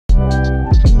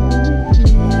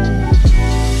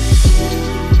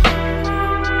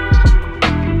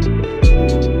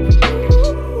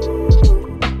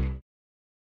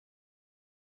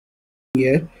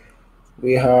here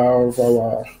we have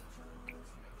our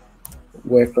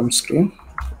welcome screen.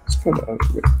 Let's call it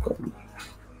welcome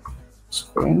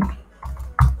screen.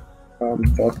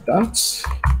 Dot.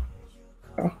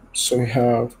 So we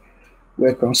have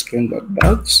welcome screen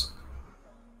dot.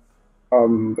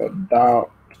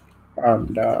 Dot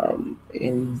and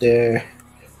in there,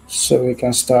 so we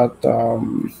can start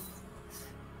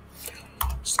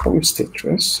with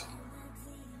status.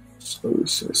 So we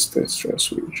say status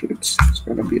widget. It's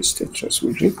going to be a status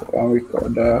widget, and we call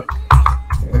the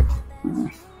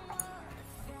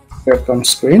welcome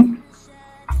screen.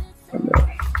 And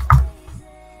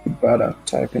better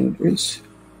type in this.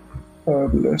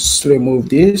 Let's remove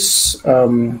this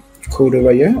code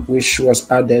over here, which was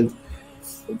added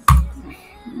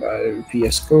by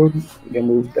VS Code.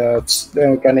 Remove that.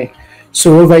 Then we can.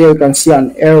 So over here you can see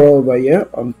an error over here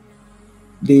on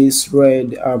this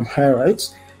red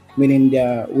highlights, meaning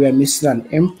that we are missing an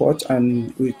import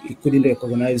and we couldn't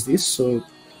recognize this. So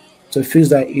to fix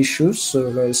that issue, so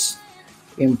let's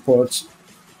import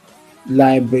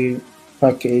library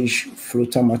package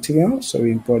Flutter material. So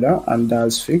we import that, and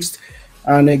that's fixed.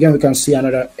 And again, we can see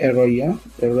another error here,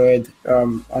 the red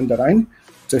underline.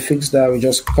 To fix that, we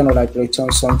just kind of like return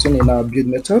something in our build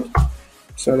method.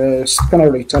 So let's kind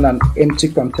of return an empty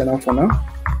container for now.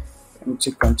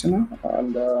 Empty container,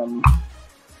 and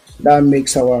that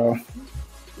makes our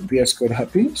VS Code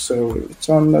happy. So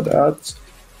return that.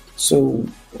 So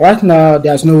right now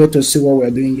there's no way to see what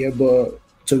we're doing here, but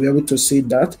to be able to see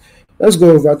that, let's go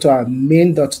over to our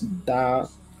main.dat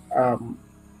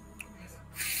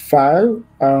file.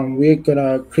 We're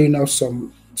gonna clean up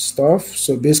some stuff.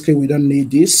 So basically we don't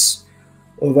need this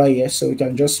over here, so we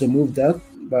can just remove that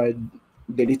by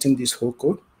deleting this whole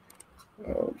code.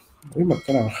 We might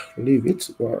kind of leave it,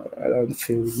 but I don't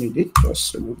feel we need it.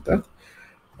 Just remove that.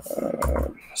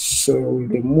 So we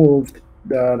removed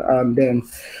that, and then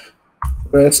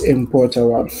let's import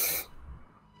our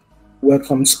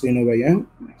welcome screen over here.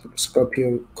 Let's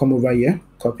come over here,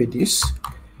 copy this,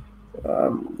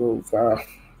 go over,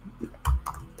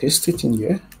 paste it in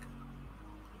here,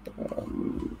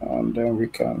 and then we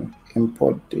can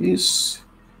import this.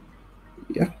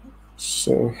 Yeah,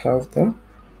 so we have that,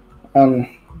 and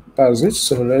that's it.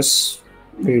 So let's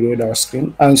reload our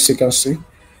screen, and as you can see,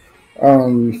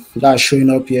 that's showing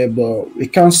up here, but we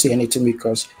can't see anything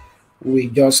because we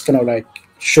just kind of like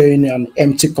showing an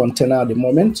empty container at the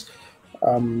moment.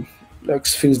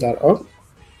 Let's fix that up.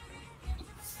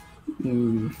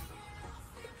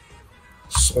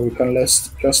 So we can, let's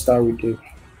just start with the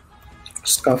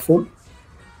scaffold.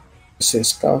 It's a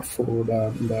scaffold,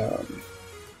 and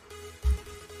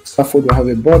scaffold will have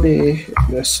a body.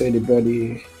 Let's say the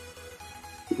body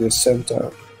is the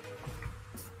center.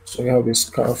 So we have a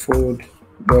scaffold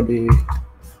body.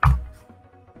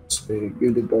 So we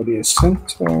give the body a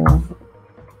center.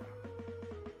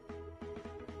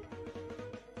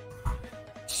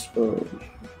 So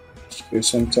it's the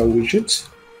center widget,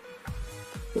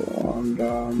 and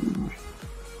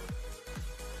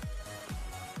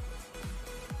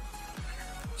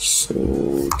so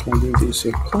we can do this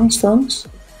a constant.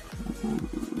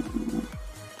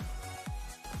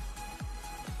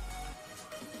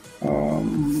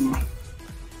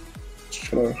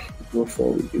 Sure, go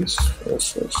forward with this.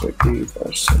 Also, so give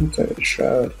our center a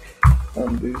shard,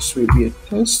 and this will be a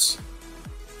test.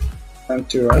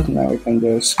 Until right now, we can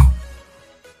just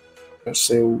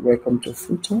say welcome to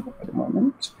Flutter at the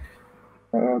moment.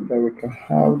 Then we can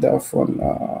have that for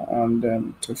now, and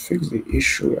then to fix the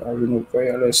issue, I remove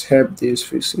here. Let's help this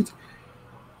fix it.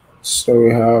 So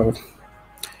we have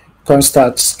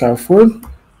constant scaffold.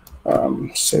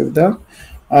 Save that,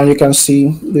 and you can see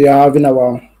we are having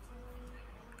our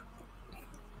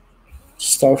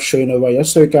stuff showing over here.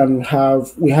 So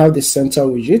we have the center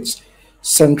widget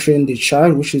centering the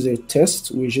child, which is a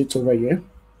test widget over here,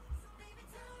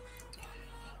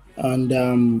 and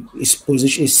its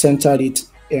position is centered it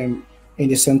in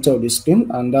the center of the screen,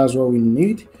 and that's what we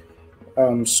need.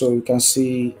 So you can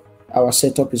see our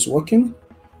setup is working,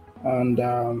 and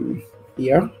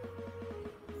yeah.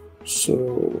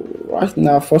 So right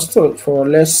now, first of all,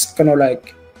 let's kind of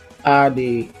like add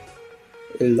a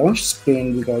launch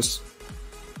screen, because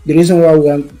the reason why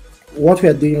what we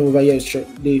are doing over here is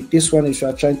this one is we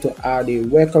are trying to add a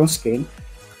welcome screen,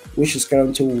 which is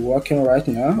currently working right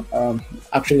now.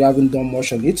 Actually, I haven't done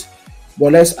much of it,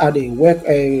 but let's add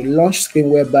a launch screen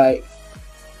whereby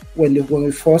when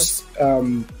we first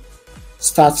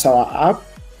starts our app,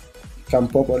 it can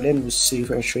pop up. Let me see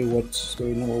if I show you what's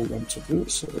going on, what we want to do.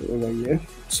 So over here,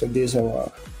 so this is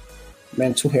our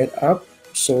mental health app.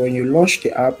 So when you launch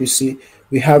the app, you see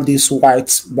we have this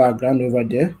white background over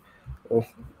there.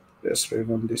 let's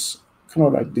rerun this. Kind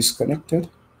of like disconnected.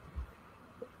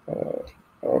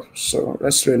 So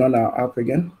let's rerun our app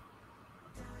again.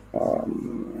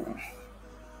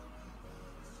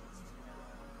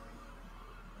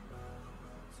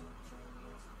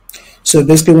 So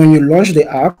basically, when you launch the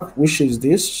app, which is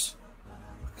this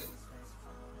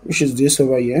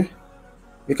over here,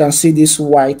 you can see this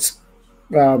white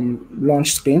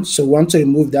launch screen. So we want to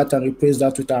remove that and replace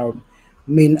that with our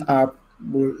main app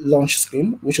launch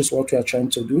screen, which is what we are trying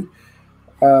to do.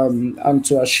 And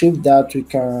to achieve that, we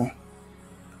can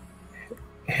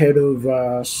head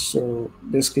over. So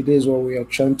basically, this is what we are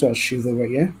trying to achieve over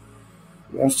here.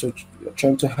 We are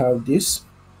trying to have this.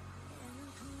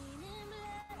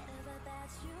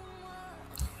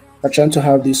 We're trying to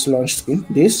have this launch screen,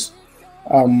 this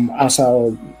as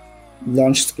our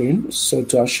launch screen. So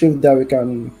to achieve that, we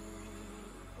can,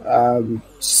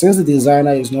 since the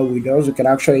designer is not with us, we can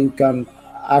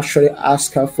actually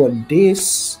ask her for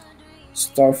this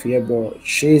stuff here, but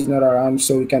she's not around,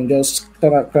 so we can just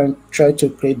try to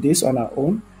create this on our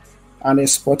own and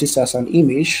export it as an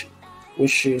image,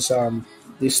 which is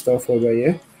this stuff over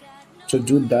here. To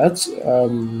do that,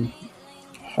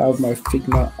 have my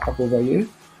Figma app over here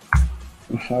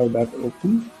and have that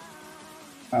open,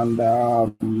 and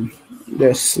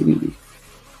let's see.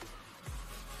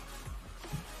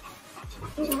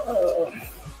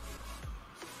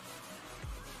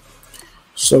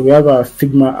 So we have our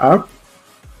Figma app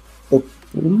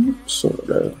open. So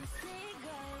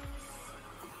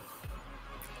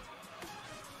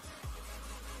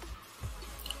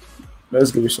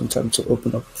let's give it some time to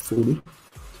open up fully,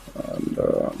 and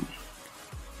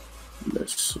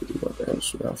let's see what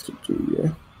else we have to do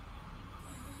here.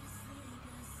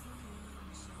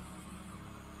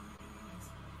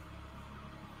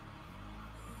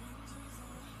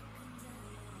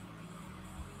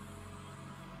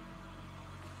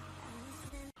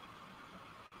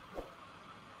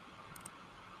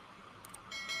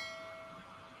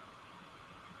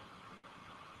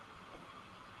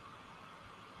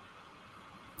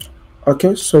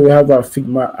 Okay, so we have our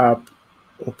Figma app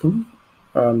open,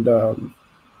 and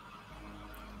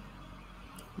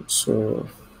so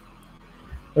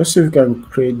let's see if we can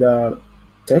create that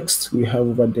text we have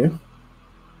over there.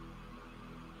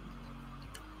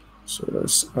 So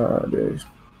let's add it.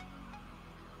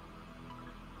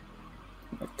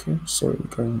 Okay, so we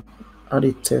can add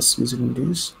a text using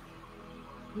this.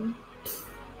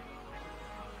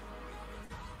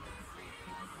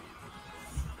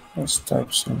 Let's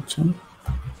type something,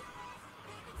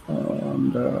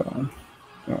 and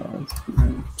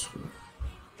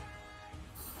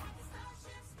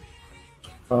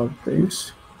of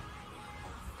this.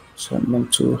 So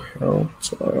mental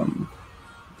health.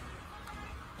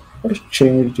 Let's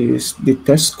change the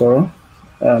text color.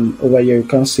 Over here you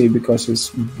can see because it's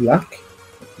black,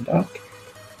 dark.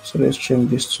 So let's change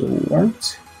this to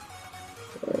white.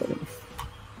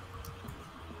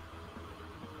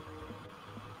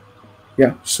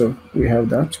 Yeah, so we have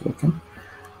that working.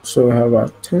 So we have our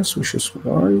text, which is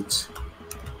white.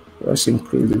 Let's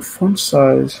increase the font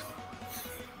size.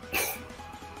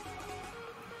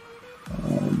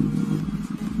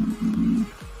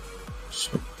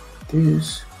 So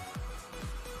this.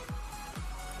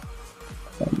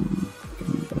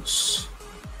 Let's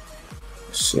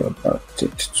see about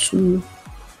 32.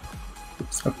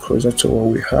 It's closer to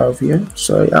what we have here.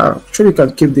 So yeah, actually you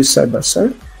can keep this side by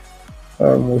side.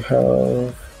 We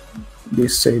have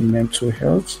this same mental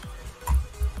health.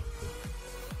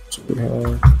 So we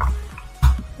have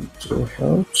mental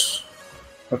health.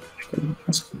 Okay,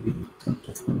 that's good.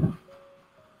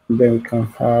 Then we can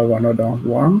have another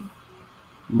one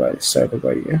by the side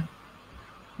over here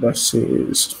that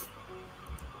says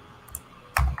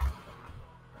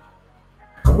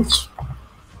health.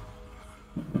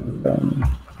 And then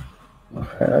I'll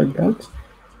highlight that.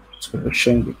 So we'll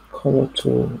change the color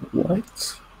to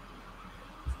white,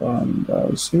 and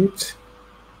that's it.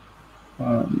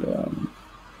 And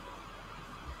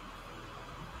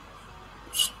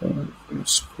so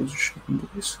let's position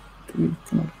this. We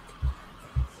cannot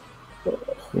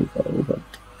hover over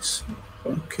this.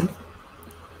 Okay.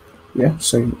 Yeah,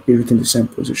 so everything the same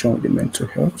position with the mental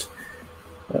health.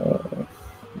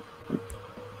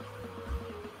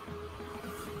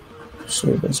 So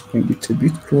let's bring it a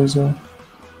bit closer.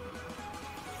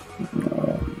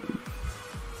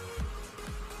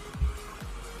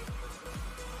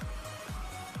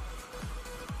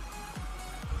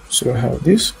 So I have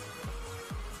this.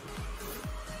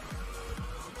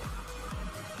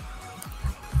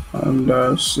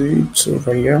 And see it's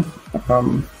over here.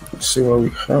 Let's see what we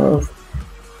have.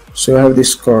 So I have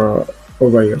this color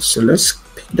over here. So let's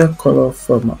pick the color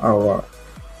from our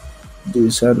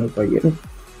design over here.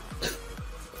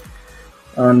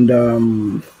 And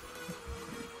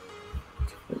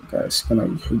guys, can I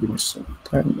give me some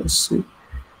time? Let's see.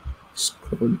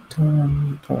 Scroll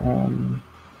down.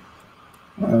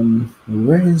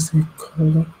 Where is the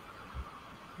color?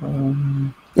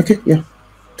 Okay, yeah.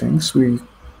 Thanks. We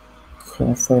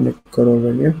can find the color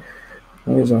over here.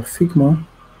 There's our Figma.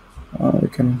 We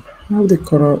can have the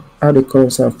color, add the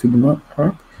colors of Figma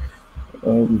app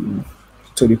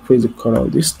to replace the color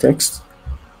of this text.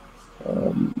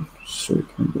 So we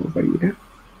can go over here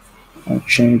and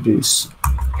change this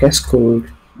hex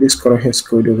code, this color hex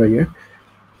code over here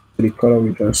to the color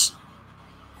we just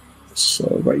saw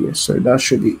over here. So that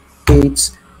should be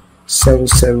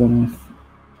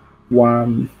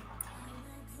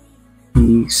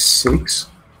 8771B6.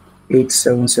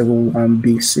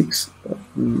 8771B6.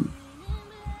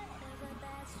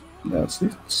 That's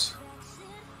it.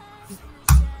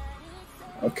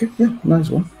 Okay, yeah, nice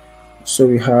one. So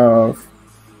we have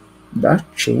that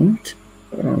changed.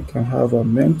 We can have a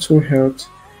mental health,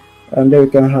 and then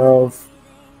we can have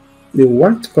the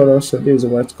white color. So there's the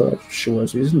white color she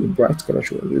was using, the bright color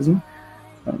she was using,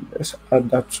 and let's add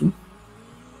that too.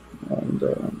 And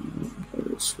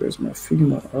where's my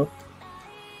Figma up?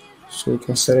 So we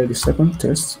can select the second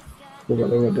test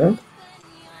over there.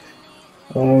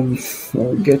 When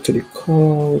we get to the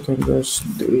code, and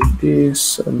just do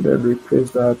this and then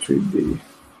replace that with the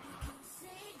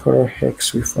color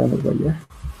hex we found over here.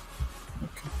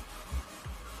 Okay.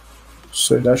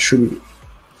 So that should be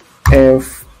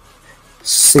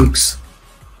F6,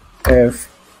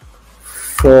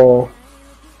 F4,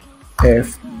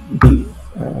 FB.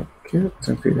 Okay,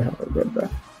 thank you. How about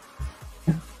that?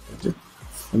 Yeah, that's it.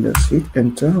 And just hit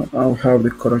enter. I'll have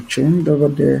the color changed over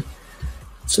there.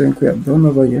 So I think we are done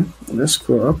over here. Let's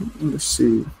scroll up. Let's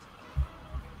see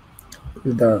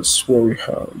if that's what we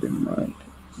have in mind.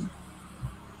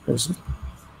 Just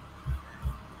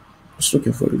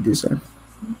looking for the design.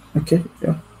 Okay,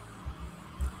 yeah.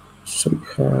 So we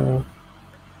have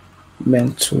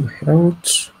mental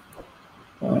health,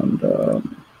 and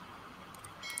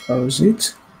how's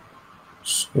it?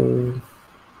 So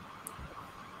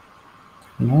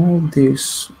now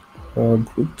this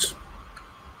grouped.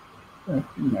 Oh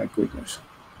my goodness.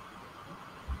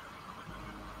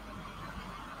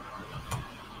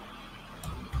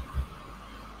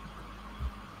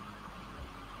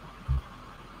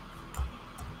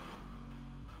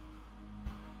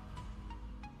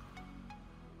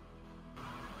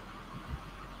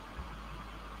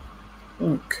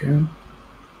 Okay.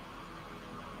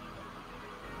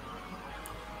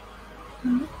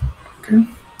 Okay.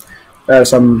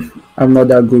 I'm not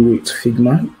that good with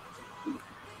Figma.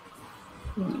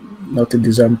 Not a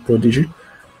design prodigy,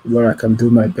 but I can do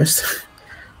my best.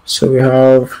 So we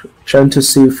have trying to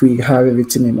see if we have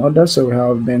everything in order. So we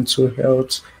have mental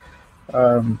health.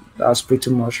 That's pretty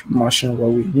much matching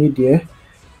what we need here.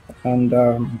 And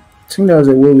I think there's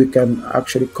a way we can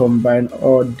actually combine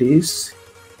all this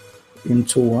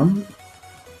into one.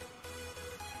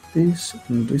 This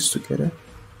and this together.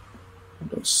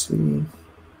 Let's see.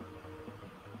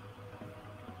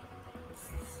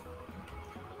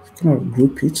 Kind of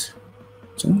group it.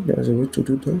 So there's a way to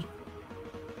do that.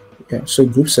 Yeah, so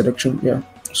group selection. Yeah,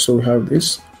 so we have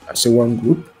this as a one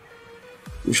group,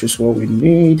 which is what we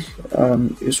need.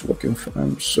 It's working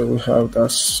fine. So we have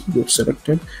that group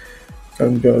selected.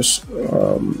 Can just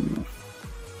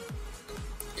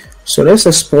so let's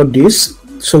export this.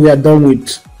 So we are done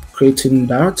with creating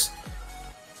that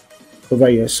over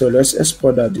here. So let's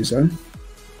export that design.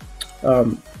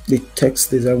 The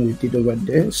text design we did over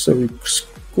there. So we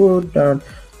scroll down.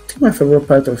 I think my favorite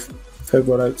part of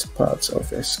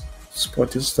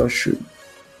exporting stuff should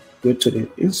go to the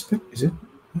inspect. Is it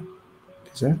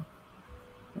design?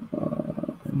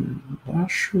 That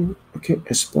should okay.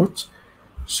 Export.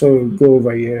 So go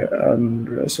over here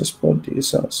and let's export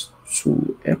this as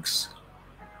 2x.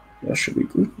 That should be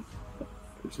good.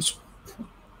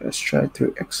 Let's try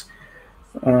 3x.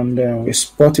 And then we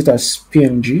export it as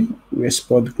PNG. We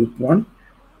export group 1.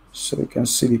 So you can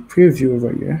see the preview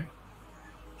over here.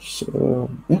 So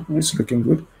yeah, it's looking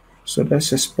good. So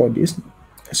let's export this.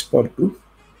 Export group.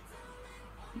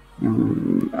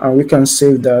 And we can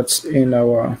save that in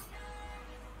our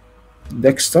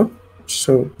desktop.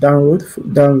 So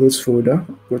downloads folder,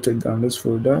 go to downloads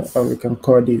folder, and we can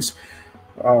call this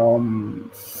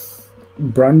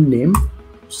brand name.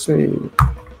 Say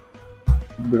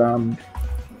brand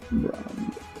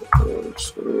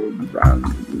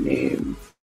name.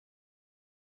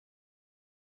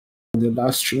 The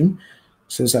last stream,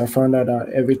 since I found out that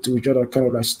everything we just kind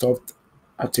of like stopped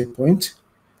at a point.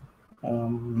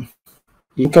 You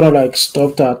kind of like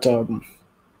stopped at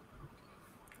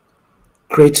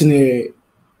creating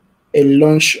a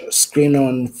launch screen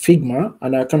on Figma,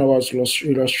 and I kind of was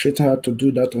illustrating how to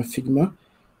do that on Figma.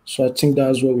 So I think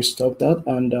that's where we stopped at,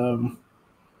 and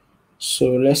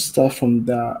so let's start from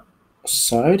that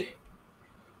side.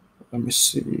 Let me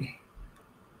see.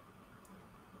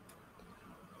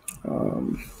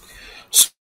 So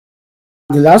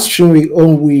the last stream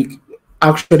we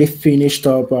actually finished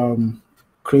up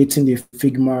creating the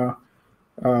Figma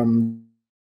um,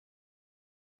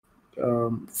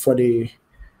 for the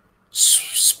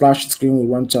splash screen we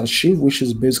want to achieve, which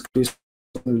is basically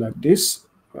something like this.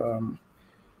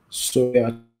 So we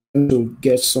are trying to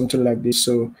get something like this.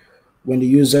 So when the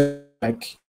user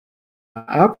like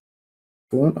app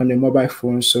phone on a mobile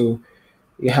phone, so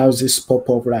it has this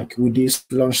pop-up like with this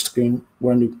launch screen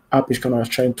when the app is kind of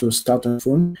trying to start on the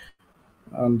phone.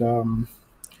 And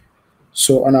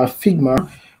so on our Figma,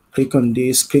 click on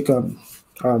this, click on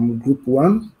group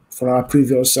one for our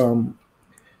previous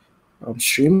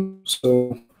stream.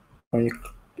 So when you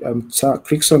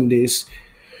clicks on this,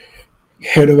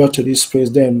 head over to this place,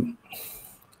 then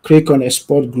click on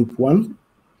export group one.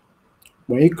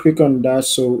 When you click on that,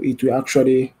 so it will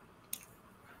actually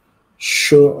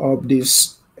show up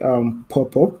this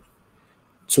pop-up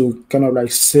to kind of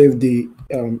like save the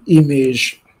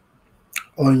image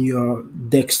on your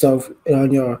desktop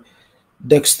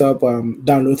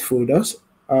download folders.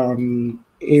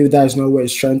 If that's not where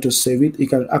it's trying to save it, you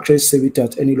can actually save it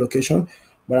at any location,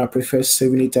 but I prefer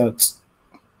saving it at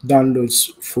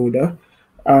downloads folder,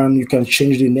 and you can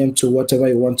change the name to whatever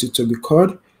you want it to be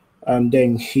called, and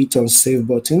then hit on save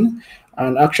button.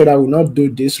 And actually I will not do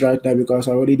this right now because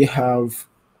I already have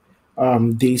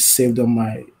this saved on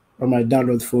my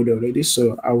download folder already,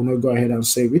 so I will not go ahead and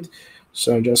save it.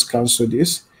 So I just cancel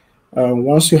this.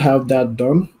 Once you have that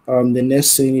done, the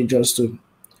next thing is just to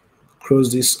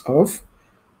close this off,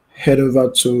 head over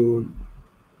to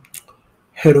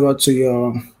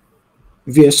your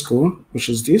VS Code, which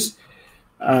is this,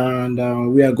 and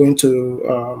we are going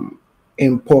to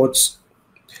import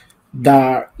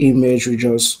that image we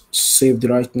just saved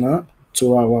right now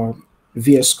to our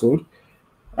VS Code.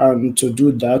 And to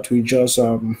do that, we just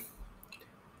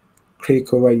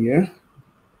click over here.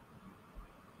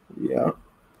 Yeah.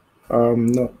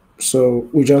 No. So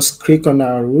we just click on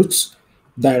our root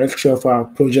directory of our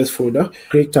project folder,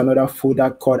 create another folder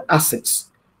called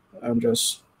assets, and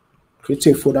just create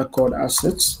a folder called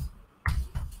assets.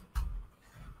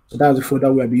 So that's the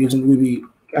folder we'll be using. We'll be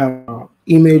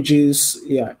images,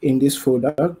 yeah, in this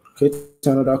folder. Create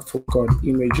another folder called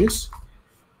images,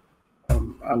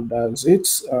 and that's it.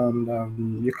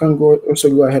 And you can also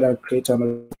go ahead and create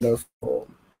another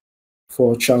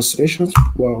for translations.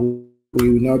 Well, we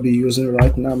will not be using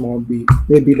right now,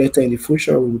 maybe later in the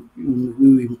future we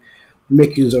will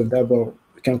make use of that, but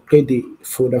we can create the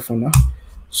folder for now.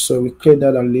 So we create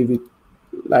that and leave it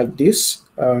like this.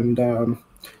 And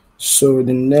so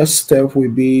the next step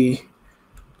will be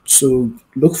to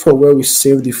look for where we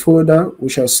save the folder,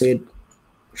 which I said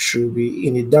should be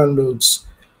in the downloads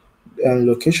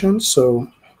location.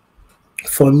 So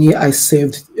for me, I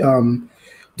saved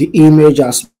the image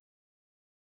as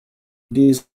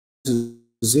this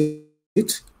is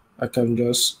it. I can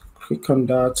just click on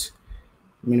that,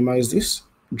 minimize this,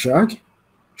 drag,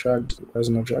 where's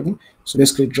not dragging. So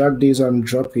basically drag this and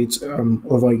drop it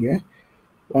over here.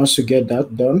 Once you get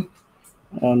that done,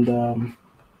 and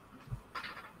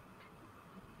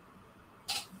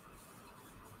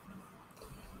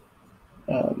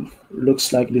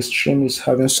looks like the stream is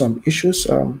having some issues.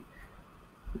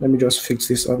 Let me just fix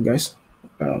this up, guys.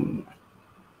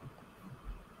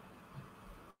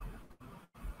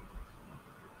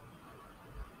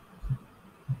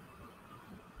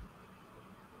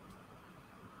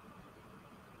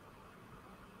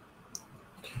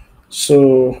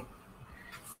 So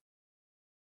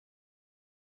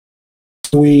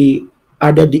we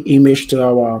added the image to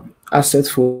our asset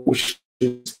folder, which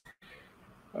is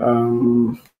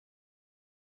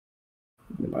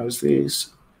as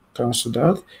this, cancel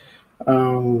that.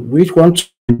 We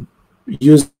want to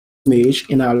use image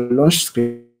in our launch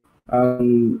screen,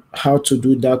 and how to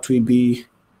do that will be,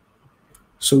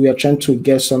 so we are trying to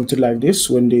get something like this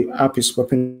when the app is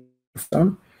popping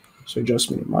down. So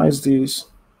just minimize this,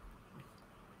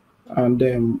 and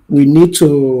then we need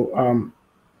to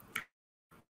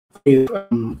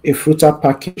a Flutter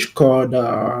package called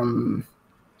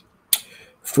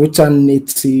Flutter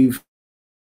native.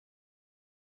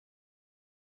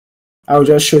 I'll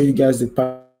just show you guys the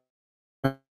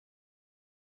package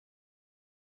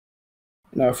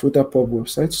in our Flutter pub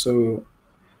website. So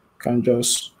can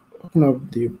just open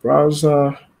up the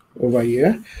browser over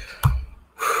here,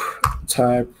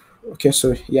 type, okay,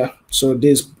 so yeah, so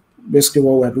this basically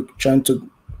what we're trying to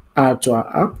add to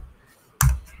our app.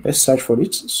 Let's search for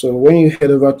it. So when you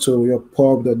head over to your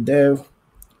pub.dev,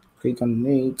 click on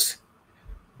it,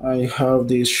 and you have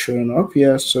this showing up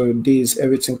here. So this is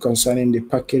everything concerning the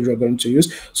package we're going to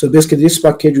use. So basically this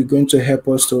package is going to help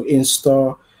us to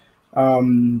install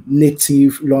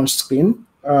native launch screen,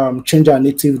 change our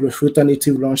Flutter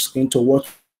native launch screen to what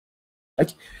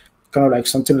like kind of like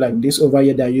something like this. Over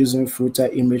here they're using Flutter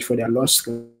image for their launch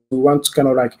screen. We want to kind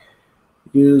of like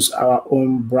use our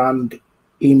own brand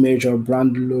image or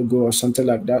brand logo or something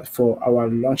like that for our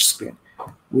launch screen,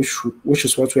 which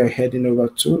is what we are heading over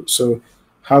to. So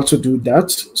how to do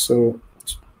that? So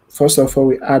first of all,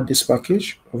 we add this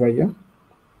package over here.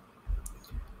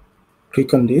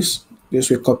 Click on this. This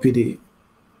will copy the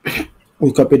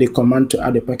command to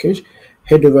add the package.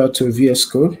 Head over to VS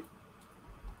Code.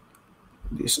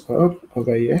 This up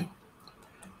over here.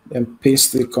 Then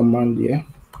paste the command here.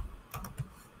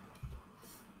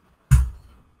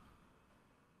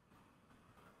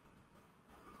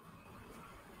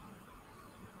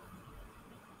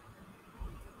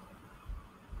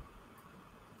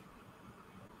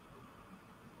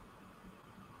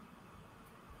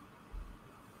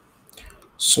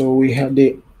 So we have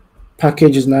the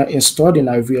package is now installed in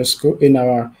our VS Code in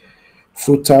our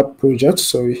Flutter project.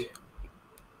 So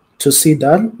to see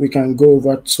that, we can go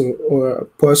over to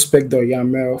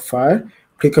prospect.yaml file,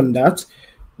 click on that,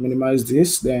 minimize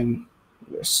this, then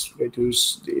let's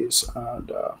reduce this,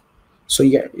 and so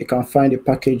yeah, you can find the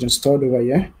package installed over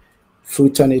here,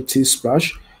 Flutter native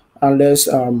splash, and let's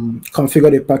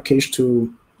configure the package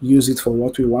to use it for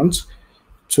what we want.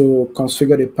 To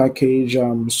configure the package,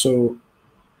 so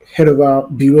head over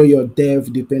below your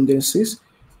dev dependencies.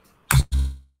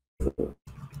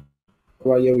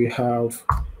 Over here we have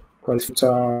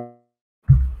Flutter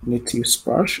native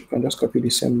splash. You can just copy the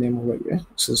same name over here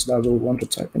since that's what we want to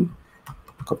type in.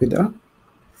 Copy that.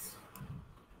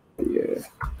 Yeah,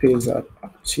 paste that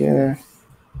up here.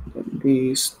 Then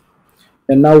this.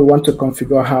 And now we want to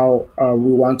configure how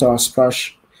we want our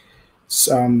splash,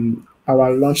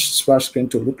 our launch splash screen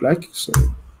to look like. So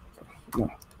no,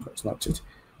 that's not it.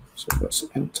 So let's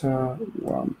enter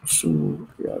 1, 2.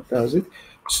 Yeah, that's it.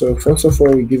 So first of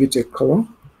all, we give it a color.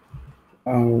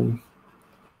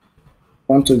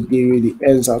 Want to give you the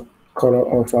exact color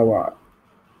of our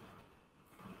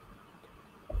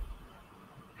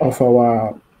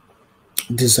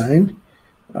design,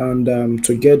 and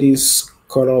to get this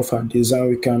color of our design,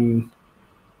 we can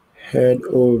head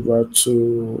over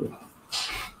to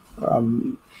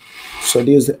so this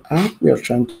is the app we are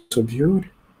trying to build.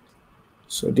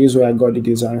 So this is where I got the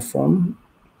design from.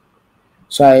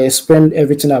 So I explained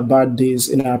everything about this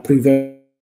in our previous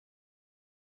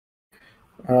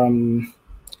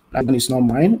it's not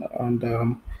mine, and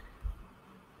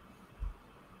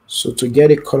so to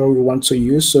get a color we want to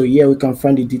use, so here we can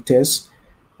find the details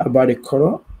about the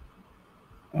color,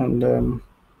 and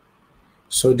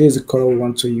so this is the color we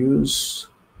want to use.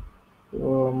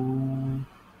 Okay,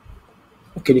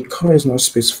 the color is not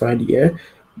specified here,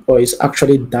 but it's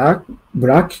actually black,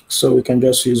 so we can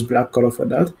just use black color for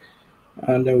that,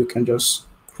 and then we can just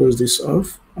close this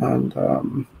off, and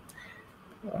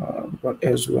what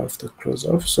else we have to close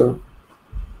off. So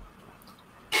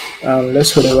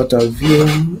let's head over to our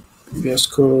view, VS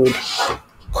Code.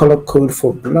 Color code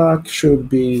for black should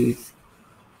be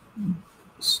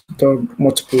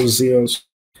multiple zeros,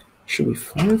 should be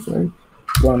 5, right?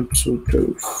 1, 2,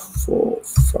 3, 4,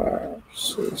 5,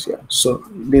 6. Yeah, so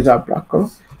these are black color.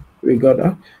 We got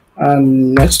that.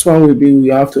 And next one will be we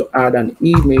have to add an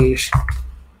image,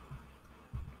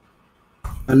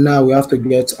 and now we have to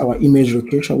get our image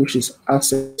location, which is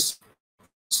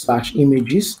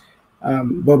assets/images.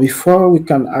 But before we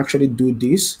can actually do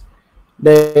this,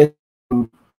 let's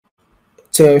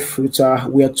tell Flutter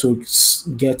where to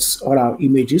get all our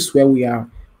images, where we are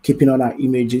keeping all our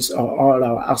images or all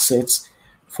our assets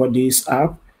for this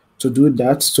app. To do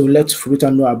that, to let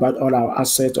Flutter know about all our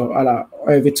assets or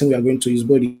everything we are going to use,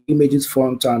 both the images,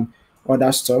 font, and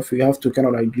other stuff, we have to kind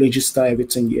of like register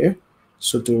everything here.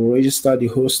 So to register the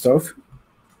whole stuff,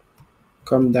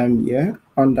 come down here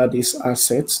under this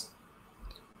assets.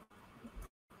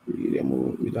 We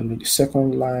don't need the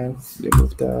second line,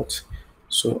 remove that.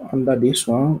 So under this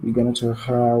one, we're going to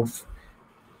have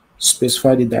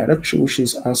specify the directory, which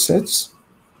is assets.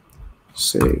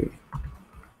 Say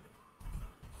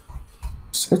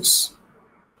assets,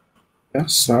 yeah,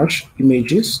 search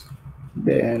images.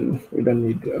 Then we don't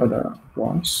need the other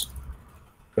ones.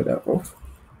 Get that off.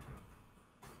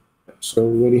 So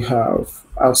we already have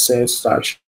access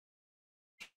slash.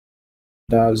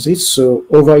 That's it. So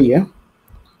over here,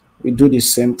 we do the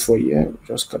same for here.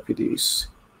 Just copy this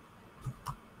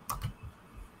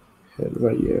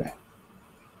over here,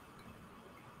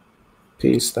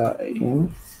 paste that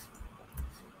in,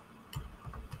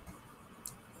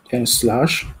 and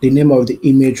slash the name of the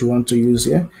image we want to use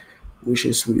here, which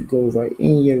is we go over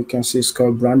in here. You can see it's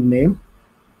called brand name.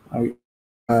 And we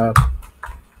add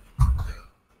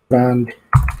brand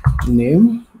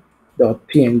name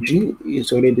 .png.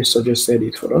 It's already suggested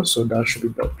it for us, so that should be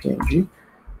 .png.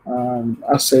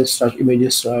 Asset slash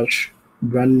images slash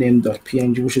brand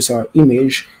name.png, which is our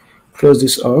image. Close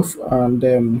this off,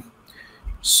 and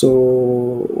so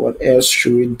what else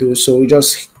should we do? So we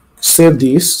just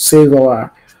save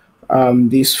our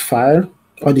this file,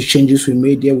 all the changes we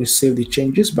made here. We save the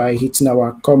changes by hitting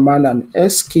our command and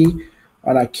S key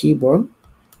on our keyboard,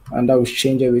 and that will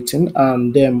change everything.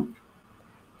 And then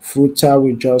Flutter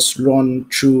will just run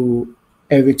through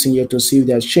everything here to see if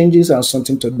there's changes and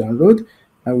something to download,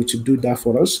 and we to do that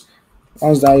for us.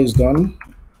 Once that is done,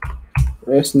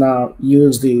 let's now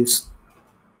use this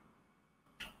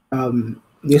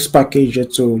package here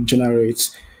to generate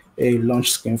a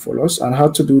launch screen for us. And how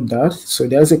to do that? So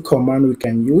there's a command we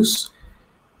can use,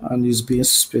 and it's being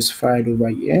specified over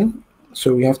here.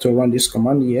 So we have to run this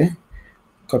command here,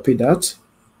 copy that,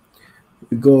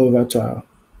 we go over to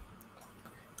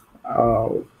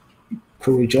our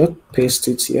project, paste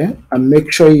it here, and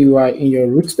make sure you are in your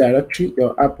root directory,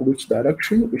 your app root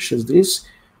directory, which is this,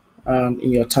 and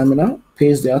in your terminal,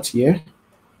 paste that here.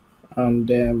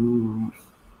 And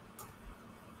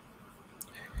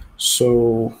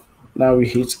so now we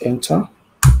hit enter,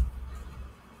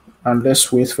 and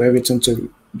let's wait for everything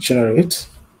to generate.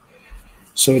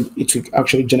 So it will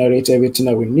actually generate everything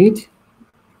that we need.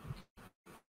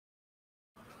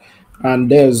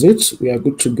 And there's it. We are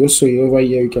good to go. So over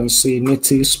here you can see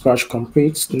native Splash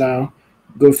complete. Now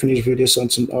go finish video,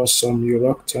 something awesome. You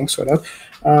rock. Thanks for that.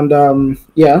 And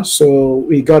yeah, so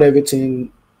we got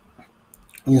everything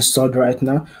installed right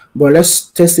now, but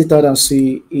let's test it out and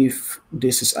see if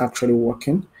this is actually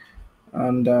working.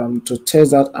 And to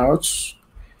test that out,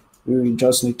 we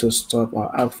just need to stop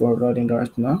our app from running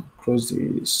right now. Close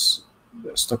this,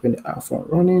 stopping the app from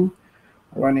running.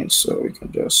 So we can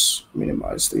just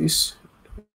minimize this.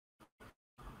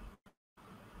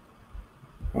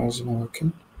 Why is it not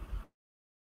working?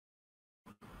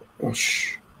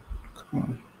 Gosh, come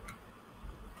on.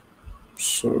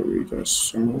 So we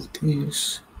just remove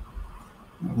this,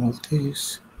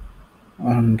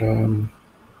 and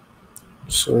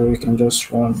so we can just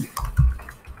run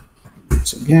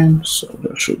it again. So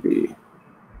that should be,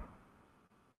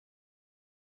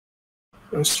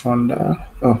 let's run that.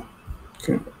 Oh,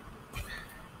 okay.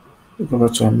 Go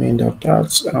back to our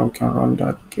main.dat, and we can run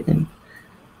that again.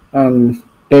 And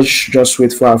let's just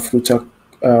wait for our Flutter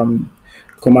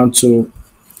command to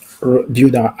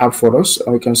build our app for us,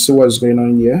 and we can see what's going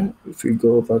on here. If we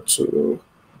go over to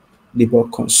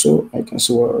debug console, I can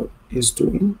see what it's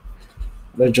doing.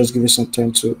 Let's just give it some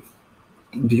time to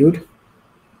build.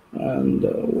 And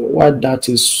while that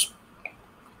is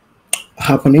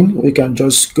happening, we can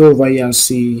just go over here and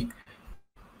see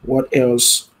what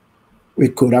else we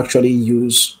could actually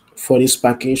use for this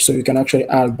package. So you can actually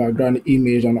add background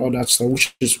image and all that stuff,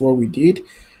 which is what we did.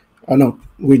 No,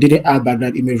 we didn't add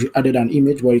background image, we added an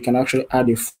image, but you can actually add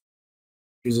a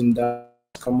using that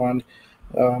command.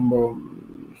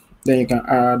 Then you can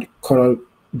add color,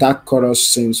 dark colors,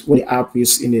 since when the app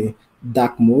is in a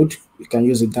dark mode, you can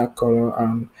use a dark color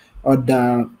and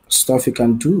other stuff you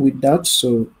can do with that.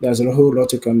 So there's a whole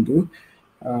lot you can do.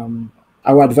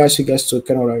 I would advise you guys to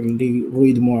kind of really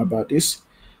read more about this.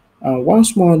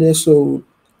 Once more there, so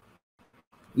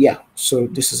yeah, so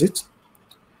this is it.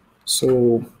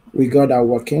 So we got that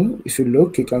working. If you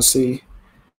look, you can see,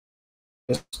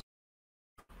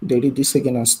 delete this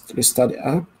again and restart the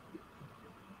app.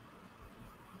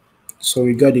 So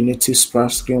we got the native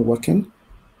splash screen working.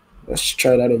 Let's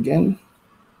try that again.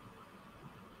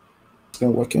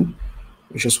 Screen working,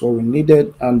 which is what we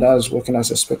needed, and that's working as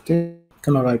expected.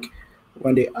 Kind of like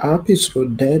when the app is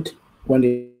loaded, when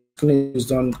the screen is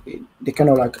done, they kind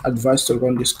of like advise to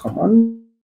run this command,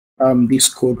 this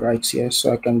code right here.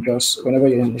 So I can just, whenever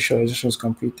your initialization is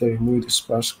completed, remove the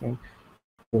splash screen.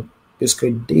 So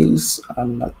basically this,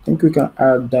 and I think we can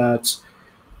add that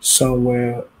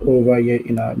somewhere over here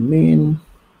in our main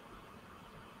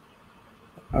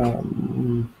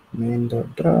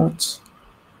main.dat,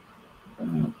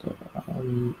 and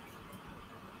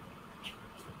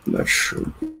that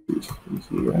should be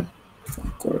here if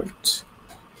I'm correct.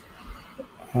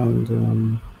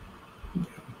 And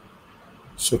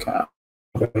So you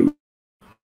can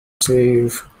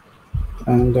save,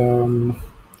 and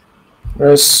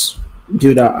let's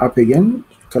do that app again.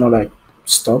 Kind of like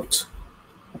stopped,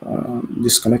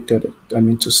 disconnected, I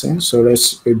mean to say. So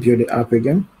let's review the app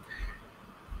again.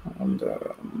 And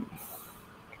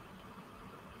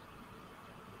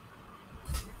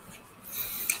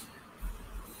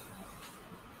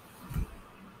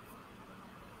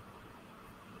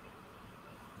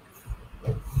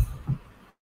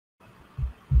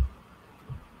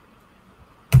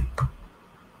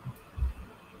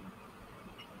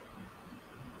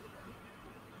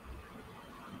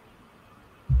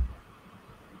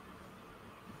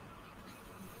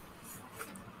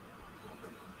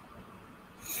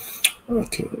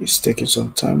okay, it's taking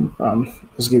some time.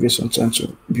 Let's give it some time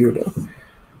to build up.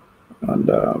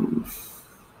 And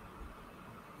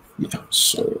yeah,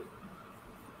 so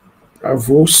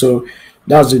bravo. So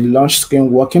that's the launch screen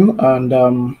working,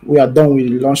 and we are done with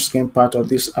the launch screen part of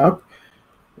this app.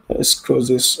 Let's close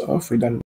this off. We don't